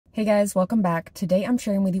Hey guys, welcome back. Today I'm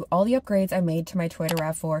sharing with you all the upgrades I made to my Toyota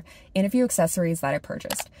RAV4 and a few accessories that I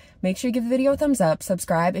purchased. Make sure you give the video a thumbs up,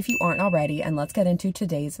 subscribe if you aren't already, and let's get into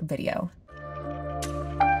today's video.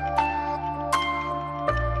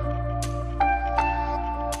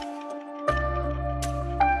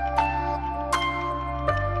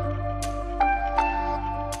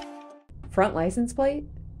 Front license plate.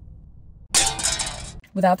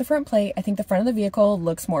 Without the front plate, I think the front of the vehicle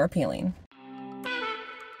looks more appealing.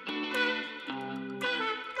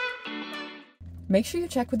 Make sure you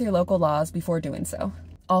check with your local laws before doing so.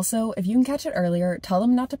 Also, if you can catch it earlier, tell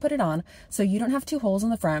them not to put it on so you don't have two holes in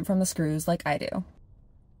the front from the screws like I do.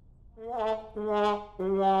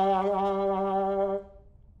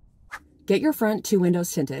 Get your front two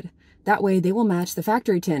windows tinted. That way they will match the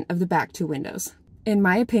factory tint of the back two windows. In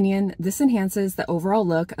my opinion, this enhances the overall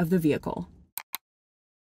look of the vehicle.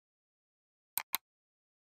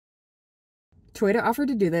 Toyota offered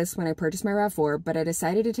to do this when I purchased my RAV4, but I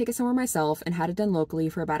decided to take it somewhere myself and had it done locally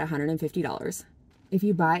for about $150. If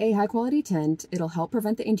you buy a high quality tint, it'll help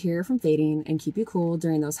prevent the interior from fading and keep you cool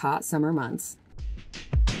during those hot summer months.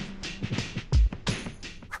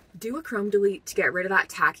 Do a chrome delete to get rid of that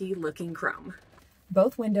tacky looking chrome.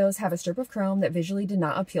 Both windows have a strip of chrome that visually did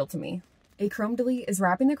not appeal to me. A chrome delete is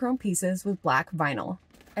wrapping the chrome pieces with black vinyl.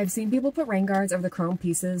 I've seen people put rain guards over the chrome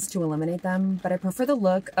pieces to eliminate them, but I prefer the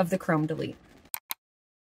look of the chrome delete.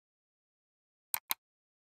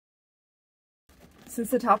 Since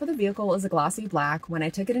the top of the vehicle is a glossy black, when I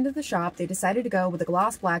took it into the shop, they decided to go with a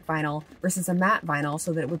gloss black vinyl versus a matte vinyl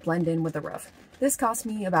so that it would blend in with the roof. This cost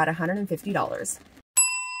me about $150.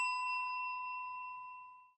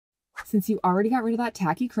 Since you already got rid of that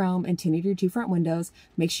tacky chrome and tinted your two front windows,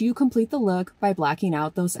 make sure you complete the look by blacking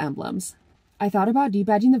out those emblems. I thought about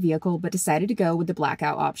debadging the vehicle, but decided to go with the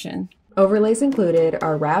blackout option. Overlays included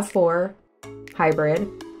are RAV4, Hybrid,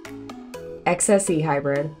 XSE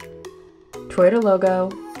Hybrid, Toyota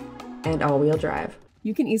logo, and all-wheel drive.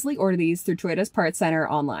 You can easily order these through Toyota's Parts Center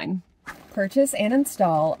online. Purchase and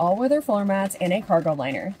install all-weather floor mats and a cargo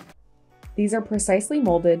liner. These are precisely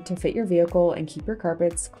molded to fit your vehicle and keep your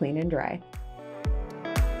carpets clean and dry.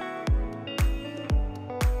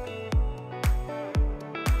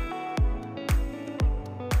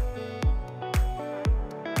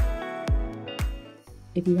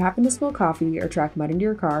 If you happen to spill coffee or track mud into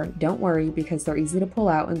your car, don't worry because they're easy to pull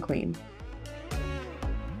out and clean.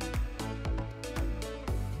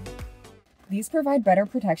 These provide better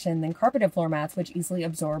protection than carpeted floor mats, which easily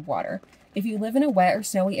absorb water. If you live in a wet or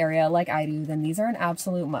snowy area like I do, then these are an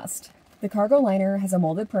absolute must. The cargo liner has a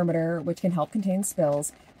molded perimeter, which can help contain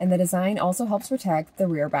spills, and the design also helps protect the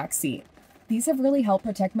rear back seat. These have really helped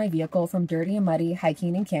protect my vehicle from dirty and muddy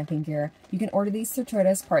hiking and camping gear. You can order these through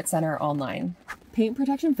Toyota's Parts Center online. Paint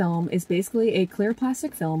protection film is basically a clear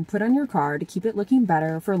plastic film put on your car to keep it looking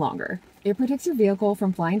better for longer. It protects your vehicle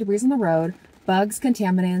from flying debris on the road, bugs,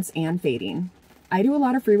 contaminants, and fading. I do a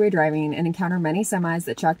lot of freeway driving and encounter many semis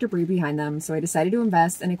that chuck debris behind them, so I decided to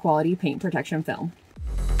invest in a quality paint protection film.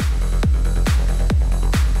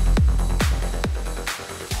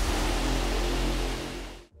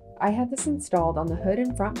 I had this installed on the hood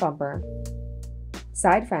and front bumper,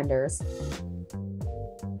 side fenders,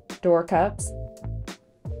 door cups,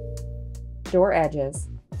 door edges,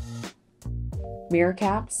 mirror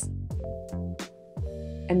caps,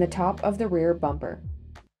 and the top of the rear bumper.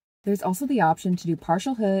 There's also the option to do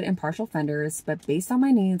partial hood and partial fenders, but based on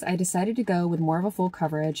my needs, I decided to go with more of a full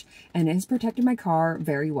coverage, and it has protected my car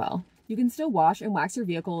very well. You can still wash and wax your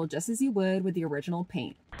vehicle just as you would with the original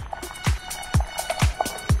paint.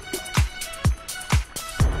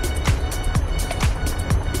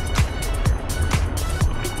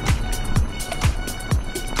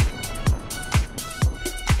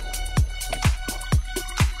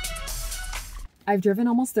 I've driven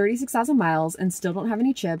almost 36,000 miles and still don't have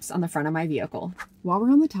any chips on the front of my vehicle. While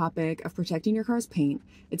we're on the topic of protecting your car's paint,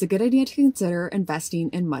 it's a good idea to consider investing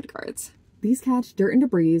in mud guards. These catch dirt and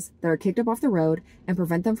debris that are kicked up off the road and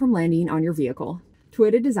prevent them from landing on your vehicle.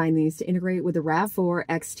 Toyota designed these to integrate with the RAV4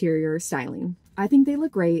 exterior styling. I think they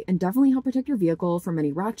look great and definitely help protect your vehicle from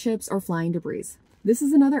any rock chips or flying debris. This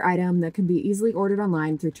is another item that can be easily ordered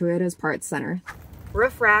online through Toyota's Parts Center.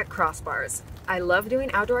 Roof rack crossbars. I love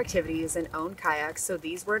doing outdoor activities and own kayaks, so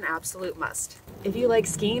these were an absolute must. If you like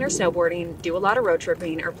skiing or snowboarding, do a lot of road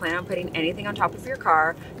tripping, or plan on putting anything on top of your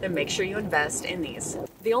car, then make sure you invest in these.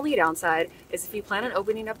 The only downside is if you plan on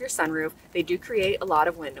opening up your sunroof, they do create a lot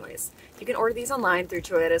of wind noise. You can order these online through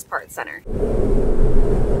Toyota's Parts Center.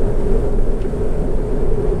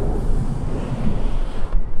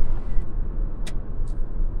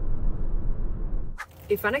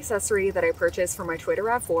 A fun accessory that I purchased for my Toyota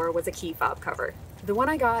RAV4 was a key fob cover. The one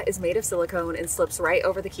I got is made of silicone and slips right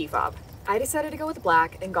over the key fob. I decided to go with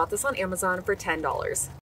black and got this on Amazon for $10.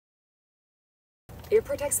 It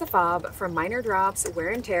protects the fob from minor drops, wear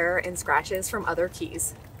and tear, and scratches from other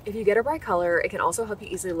keys. If you get a bright color, it can also help you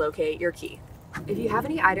easily locate your key. If you have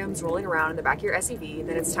any items rolling around in the back of your SUV,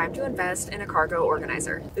 then it's time to invest in a cargo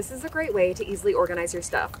organizer. This is a great way to easily organize your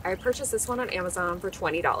stuff. I purchased this one on Amazon for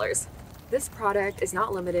 $20. This product is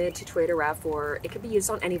not limited to Toyota RAV4. It can be used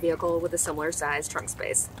on any vehicle with a similar size trunk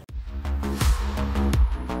space.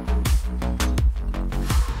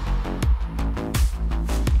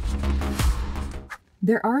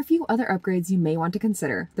 There are a few other upgrades you may want to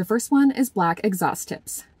consider. The first one is black exhaust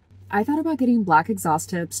tips. I thought about getting black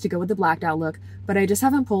exhaust tips to go with the blacked out look, but I just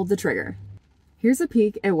haven't pulled the trigger. Here's a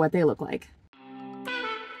peek at what they look like.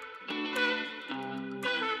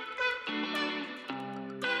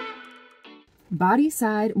 Body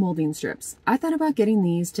side molding strips. I thought about getting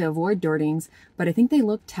these to avoid dirtings, but I think they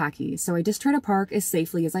look tacky, so I just try to park as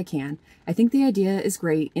safely as I can. I think the idea is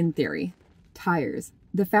great in theory. Tires.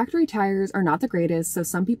 The factory tires are not the greatest, so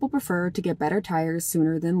some people prefer to get better tires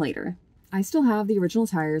sooner than later. I still have the original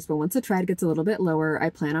tires, but once the tread gets a little bit lower, I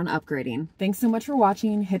plan on upgrading. Thanks so much for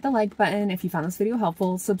watching. Hit the like button if you found this video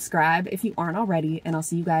helpful, subscribe if you aren't already, and I'll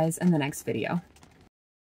see you guys in the next video.